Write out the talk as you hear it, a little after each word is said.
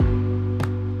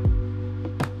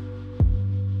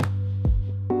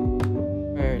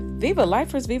Viva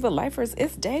Lifers, Viva Lifers,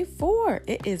 it's day 4.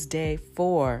 It is day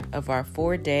 4 of our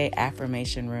 4-day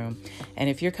affirmation room. And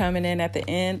if you're coming in at the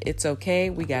end, it's okay.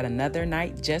 We got another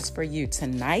night just for you.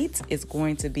 Tonight is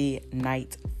going to be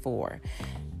night 4.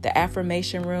 The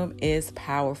affirmation room is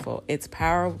powerful. It's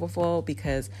powerful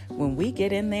because when we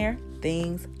get in there,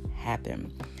 things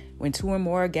happen. When 2 or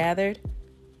more are gathered,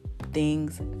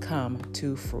 things come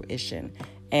to fruition.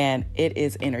 And it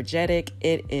is energetic,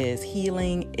 it is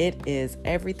healing, it is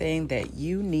everything that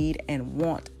you need and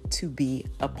want to be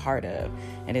a part of.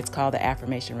 And it's called the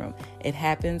Affirmation Room. It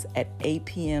happens at 8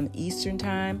 p.m. Eastern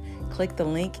Time. Click the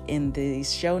link in the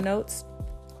show notes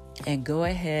and go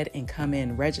ahead and come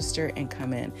in, register and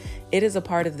come in. It is a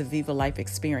part of the Viva Life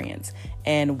experience.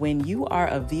 And when you are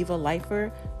a Viva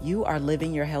Lifer, you are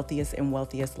living your healthiest and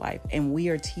wealthiest life. And we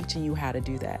are teaching you how to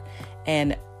do that.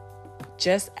 And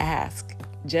just ask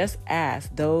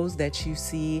those that you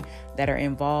see that are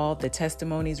involved, the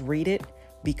testimonies, read it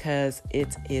because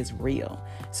it is real.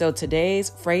 So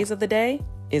today's phrase of the day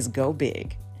is go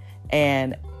big.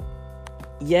 And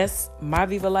yes, my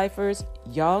Viva Lifers,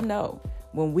 y'all know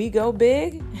when we go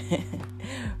big,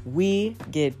 we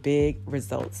get big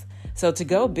results. So to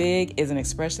go big is an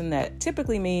expression that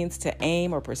typically means to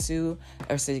aim or pursue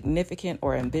a significant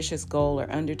or ambitious goal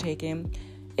or undertaking.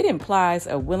 It implies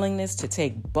a willingness to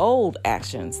take bold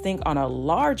actions, think on a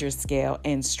larger scale,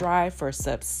 and strive for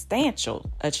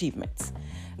substantial achievements.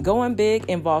 Going big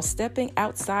involves stepping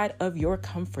outside of your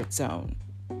comfort zone.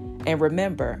 And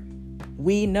remember,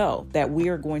 we know that we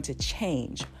are going to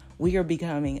change. We are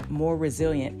becoming more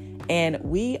resilient, and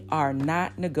we are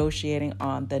not negotiating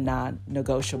on the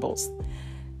non-negotiables.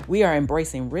 We are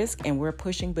embracing risk, and we're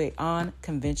pushing beyond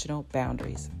conventional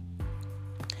boundaries.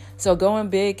 So going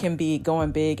big can be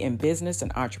going big in business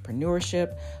and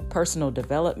entrepreneurship, personal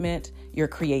development, your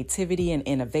creativity and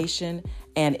innovation,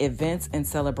 and events and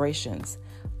celebrations.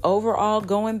 Overall,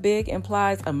 going big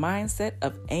implies a mindset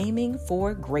of aiming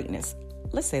for greatness.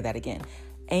 Let's say that again.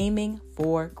 Aiming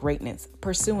for greatness,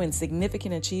 pursuing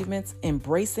significant achievements,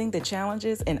 embracing the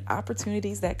challenges and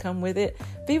opportunities that come with it.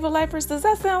 Viva Lifers, does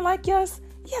that sound like yes?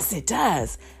 Yes, it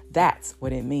does. That's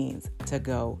what it means to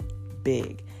go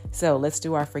big. So let's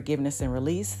do our forgiveness and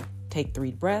release. Take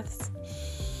 3 breaths.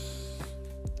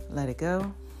 Let it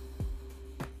go.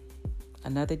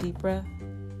 Another deep breath.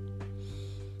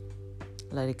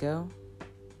 Let it go.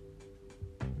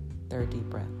 3rd deep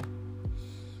breath.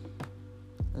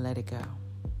 Let it go.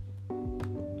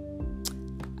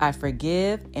 I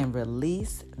forgive and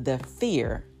release the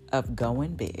fear of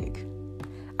going big.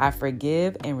 I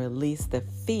forgive and release the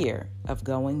fear of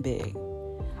going big.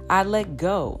 I let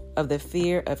go of the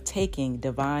fear of taking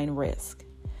divine risk.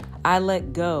 I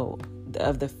let go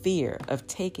of the fear of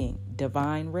taking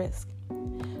divine risk.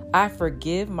 I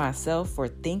forgive myself for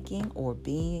thinking or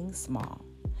being small.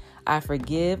 I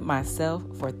forgive myself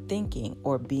for thinking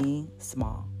or being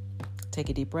small. Take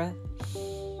a deep breath.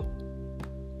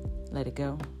 Let it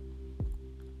go.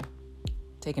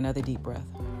 Take another deep breath.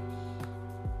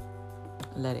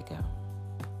 Let it go.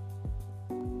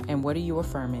 And what are you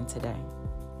affirming today?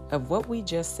 Of what we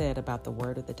just said about the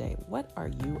word of the day, what are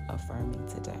you affirming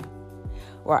today?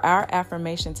 Well, our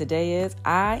affirmation today is,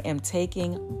 I am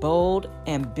taking bold,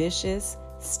 ambitious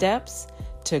steps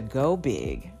to go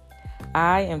big.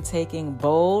 I am taking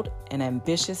bold and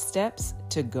ambitious steps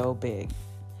to go big.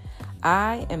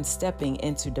 I am stepping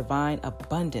into divine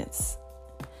abundance.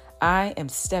 I am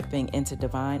stepping into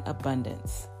divine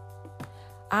abundance.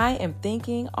 I am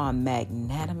thinking on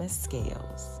magnanimous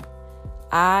scales.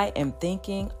 I am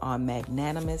thinking on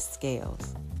magnanimous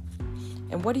scales.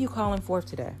 And what are you calling forth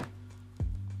today?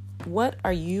 What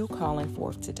are you calling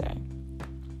forth today?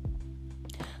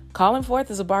 Calling forth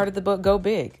is a part of the book, Go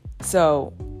Big.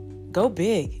 So go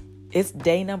big. It's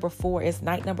day number 4. It's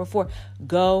night number 4.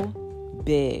 Go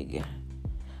big.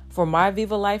 For my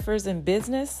Viva Lifers in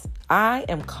business, I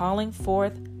am calling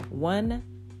forth $1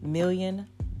 million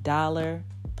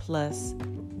plus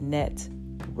net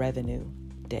revenue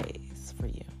days for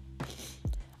you.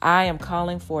 I am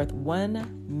calling forth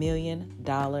 $1 million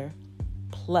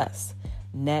plus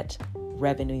net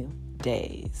revenue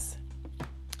days.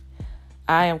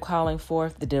 I am calling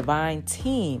forth the divine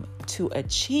team to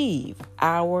achieve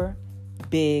our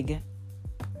big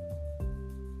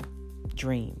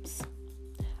dreams.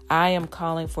 I am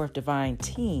calling forth divine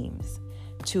teams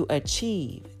to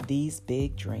achieve these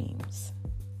big dreams.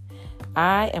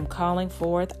 I am calling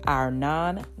forth our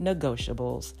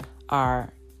non-negotiables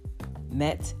are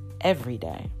met every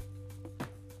day.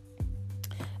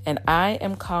 And I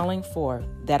am calling forth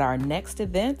that our next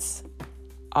events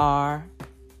are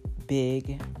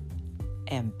big,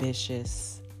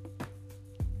 ambitious,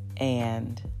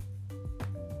 and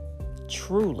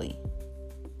truly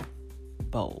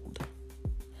bold.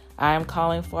 I am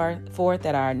calling forth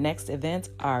that our next events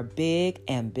are big,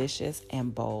 ambitious,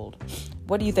 and bold.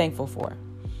 What are you thankful for?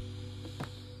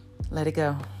 Let it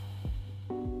go.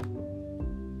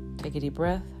 Take a deep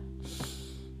breath.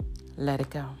 Let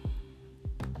it go.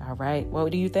 All right.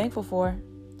 What are you thankful for?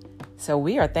 So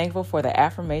we are thankful for the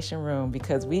affirmation room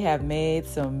because we have made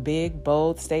some big,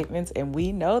 bold statements and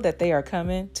we know that they are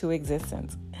coming to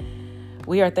existence.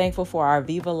 We are thankful for our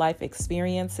Viva Life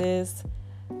experiences.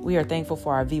 We are thankful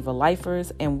for our Viva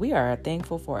Lifers, and we are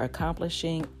thankful for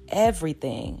accomplishing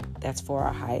everything that's for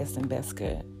our highest and best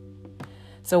good.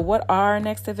 So what are our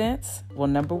next events? Well,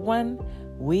 number one,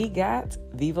 we got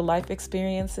Viva Life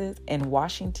experiences in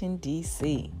Washington,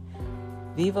 D.C.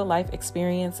 Viva Life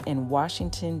experience in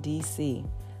Washington, D.C.,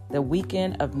 the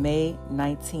weekend of May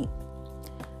 19th.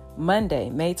 Monday,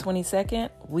 May 22nd,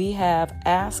 we have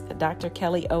Ask Dr.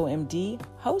 Kelly OMD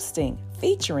hosting,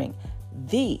 featuring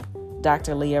the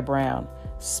Dr. Leah Brown,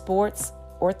 sports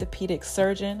orthopedic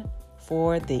surgeon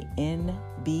for the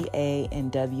NBA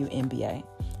and WNBA.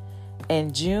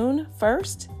 And June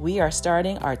 1st, we are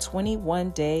starting our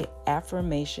 21-day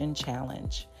affirmation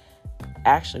challenge.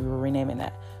 Actually, we're renaming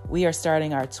that. We are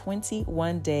starting our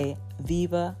 21-day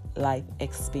Viva Life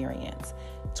experience.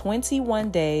 21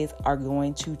 days are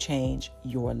going to change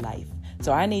your life.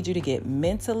 So I need you to get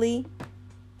mentally,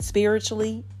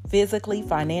 spiritually, physically,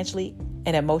 financially,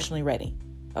 and emotionally ready.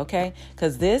 Okay?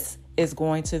 Because this is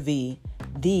going to be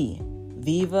the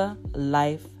Viva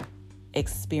Life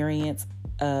experience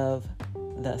of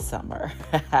the summer.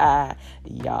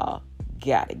 Y'all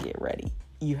gotta get ready.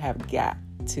 You have got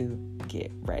to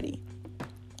get ready.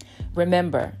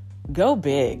 Remember, go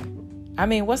big. I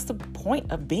mean, what's the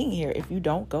point of being here if you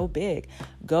don't go big?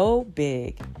 Go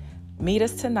big. Meet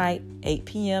us tonight, 8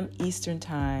 p.m. Eastern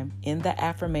Time in the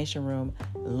affirmation room.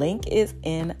 Link is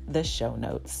in the show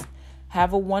notes.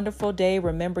 Have a wonderful day.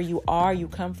 Remember, you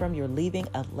come from, you're leaving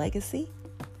a legacy.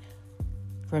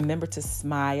 Remember to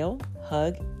smile,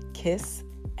 hug, kiss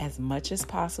as much as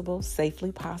possible,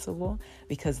 safely possible,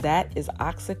 because that is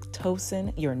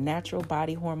oxytocin, your natural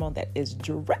body hormone that is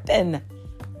dripping,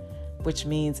 which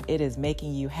means it is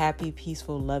making you happy,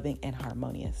 peaceful, loving, and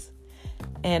harmonious.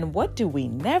 And what do we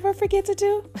never forget to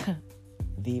do?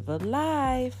 Viva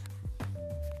Life.